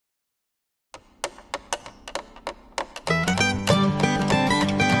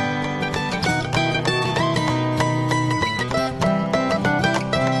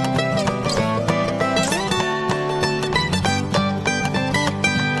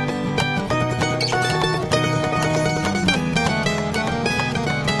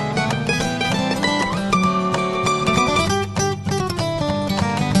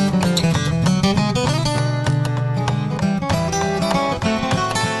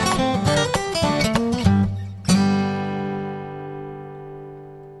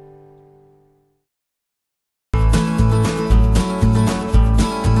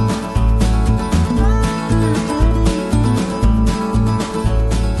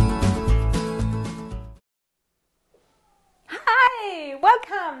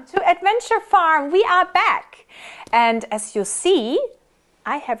Welcome to Adventure Farm. We are back. And as you see,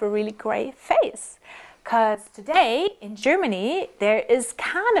 I have a really great face. Because today in Germany there is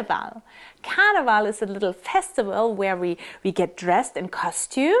Carnival. Carnival is a little festival where we get dressed in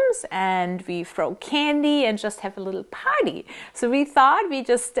costumes and we throw candy and just have a little party. So we thought we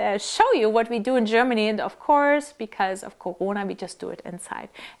just show you what we do in Germany, and of course because of Corona we just do it inside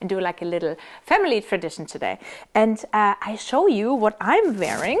and do like a little family tradition today. And I show you what I'm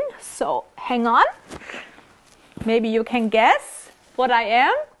wearing, so hang on. Maybe you can guess what I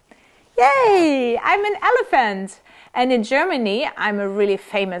am. Yay! I'm an elephant. And in Germany, I'm a really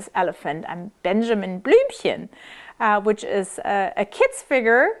famous elephant. I'm Benjamin Blümchen, which is a kid's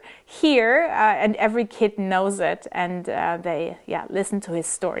figure here, and every kid knows it, and they listen to his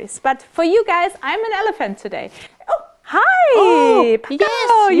stories. But for you guys, I'm an elephant today. Oh, hi! Oh, Paco,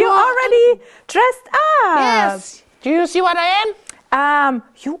 yes, you're already dressed up. Yes. Do you see what I am?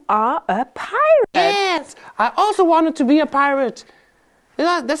 You are a pirate. Yes. I also wanted to be a pirate.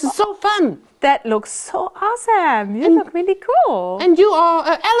 This is so fun. That looks so awesome. You look really cool. And you are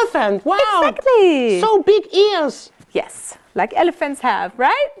an elephant. Wow. Exactly. So big ears. Yes, like elephants have,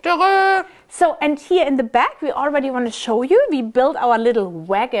 right? Ta-da. So, and here in the back, we already want to show you, we built our little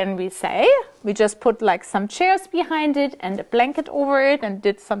wagon, we say. We just put like some chairs behind it and a blanket over it and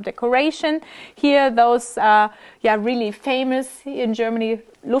did some decoration. Here, those, really famous here in Germany,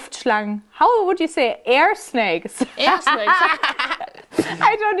 Luftschlangen. How would you say? Air snakes. Air snakes.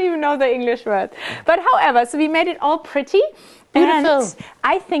 I don't even know the English word. But however, so we made it all pretty. Beautiful. And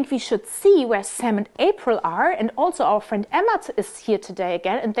I think we should see where Sam and April are, and also our friend Emma is here today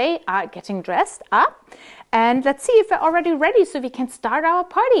again, and they are getting dressed up. And let's see if they're already ready so we can start our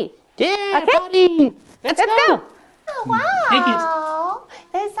party. Yeah, okay? party. Let's go. Oh, wow.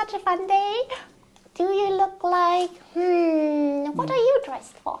 This is such a fun day. Do you look like, what are you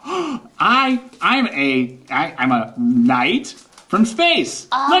dressed for? I'm a knight from space.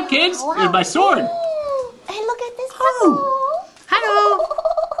 Look, kids, wow. here's my sword. And look at this Oh. Hello.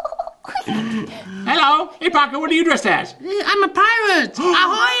 Hello. Hey, Paco, what are you dressed as? I'm a pirate.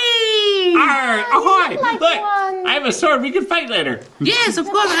 Ahoy. Arr, ahoy. like Look, one. I have a sword. We can fight later. Yes, of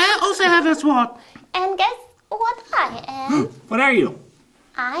course. I also have a sword. And guess what I am? What are you?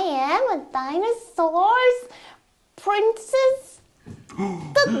 I am a dinosaur's princess.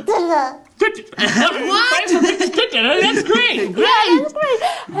 Da-da-da. What? That's great. Yeah, that's great.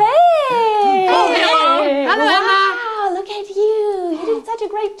 Hey! Oh, hello. Hello, Emma. Wow, look at you. You did such a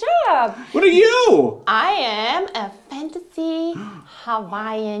great job. What are you? I am a fantasy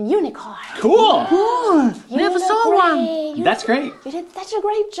Hawaiian unicorn. Cool. You never look saw great. one. That's great. You did such a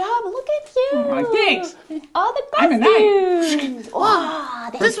great job. Look at you. Oh, thanks. All the I'm a costumes. Wow,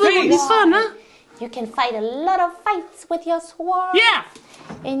 This will be fun, huh? You can fight a lot of fights with your sword. Yeah.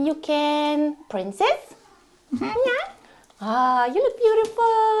 And you can... Princess? Yeah. Ah, you look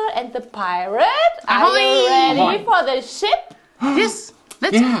beautiful. And the pirate? Are you ready Ahoy. for the ship? Yes.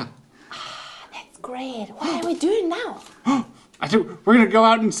 Let's Yeah. That's great. What are we doing now? I think we're going to go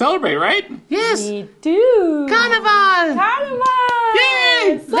out and celebrate, right? Yes. We do. Carnival. Carnival.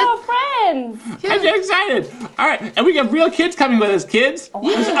 Yay. So friends. I'm so excited. All right, and we got real kids coming with us, kids.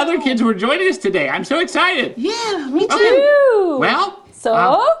 There's other kids who are joining us today. I'm so excited. Yeah, me too. Okay. Ooh. Well, So?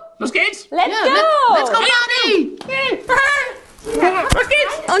 Los kids. Let's Yeah, go. let's go party. Los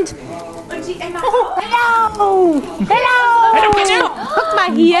kids. Und die Emma. Hello. Hello. Guck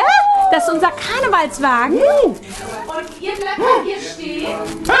mal hier, das ist unser Karnevalswagen. Und ihr bleibt hier stehen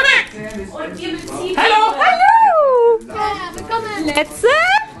und ihr bezieht. Hallo. Hallo. Ja, willkommen. Letzte.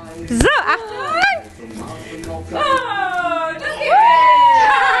 So, Achtung. Oh, das geht.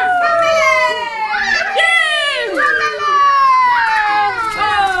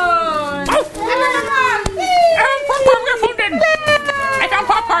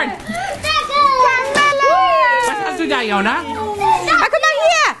 Popcorn. Was hast du da, Jonah? Ah, guck mal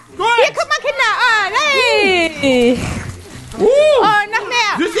hier. Gut. Hier, guck mal, Kinder. Oh, hey. Oh, noch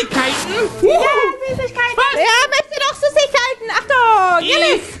mehr. Süßigkeiten. Ja, Süßigkeiten. Ja, möchte noch Süßigkeiten. Achtung,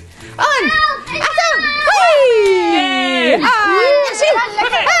 Jannis. Und, Achtung. Hui. Yay.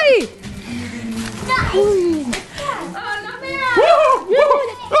 Hey.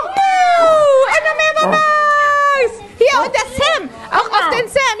 Und noch mehr Bonbons. Hier, und der Sam. Auch auf den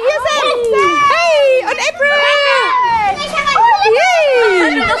Sam. Hier, Sam. Hey, und April.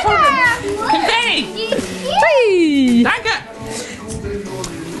 Yay. Konfetti. Hui. Danke.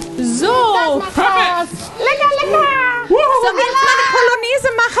 So. Lecker, lecker. Sollen wir jetzt mal eine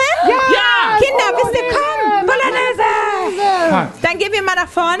Polonaise machen? Ja. Kinder, wisst ihr, komm. Polonaise. Dann gehen wir mal nach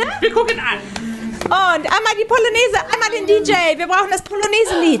vorne. Wir gucken an. Und einmal die Polonaise, einmal den DJ. Wir brauchen das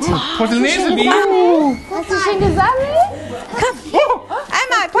Polonaise-Lied. Polonaise, wie? Hast du schon gesammelt?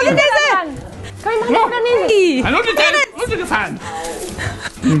 Einmal, Polonaise. Komm, ich mach Polonaise. Hallo, die Teile ist runtergefahren.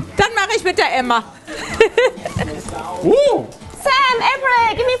 Dann mache ich mit der Emma. Sam,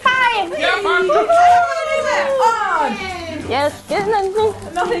 April, give me 5. Ja, Mann. Yes, yes,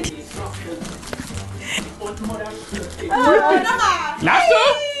 Noch nicht. Lachst du?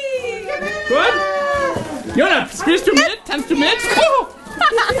 Gut. Jonah, spielst du mit? Tanzt du mit?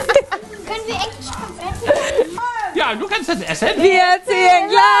 Können wir Englisch essen? Ja, du kannst das essen. Wir ziehen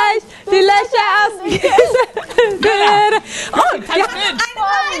gleich die Löcher aus. Oh, wir haben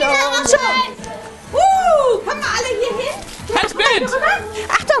eine Überraschung. Kommen wir alle hier hin? Tanz mit.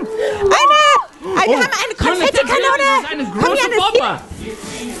 Achtung, wir haben eine Konfettikanone. Das ist eine große Bombe.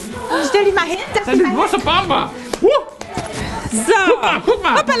 Stell die mal hin. Das ist eine große Bombe. So. Guck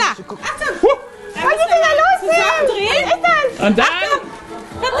mal. Hoppala. Achtung. Da müssen wir mal losdrehen. Und dann?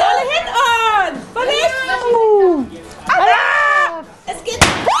 Kommt alle hin und. Wo nicht? Es geht.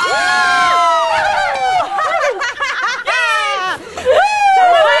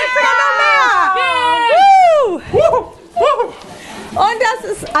 Und das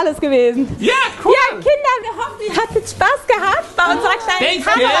ist alles gewesen. Ja, cool. Ja, Kinder, wir hoffen, ihr hattet Spaß gehabt bei unserer kleinen Thanks,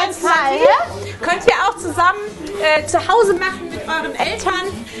 Karnevalsparty. Könnt ihr auch zusammen zu Hause machen mit euren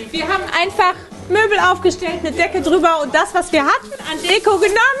Eltern. Wir haben einfach Möbel aufgestellt, eine Decke drüber und das, was wir hatten, an Deko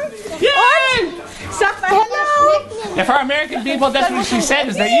genommen. Und sag mal hello. Yeah, for American people, that's what she said,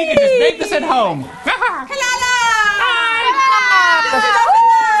 is that you can just make this at home. Kalala!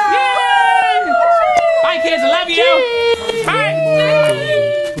 Bye, kids. I love you.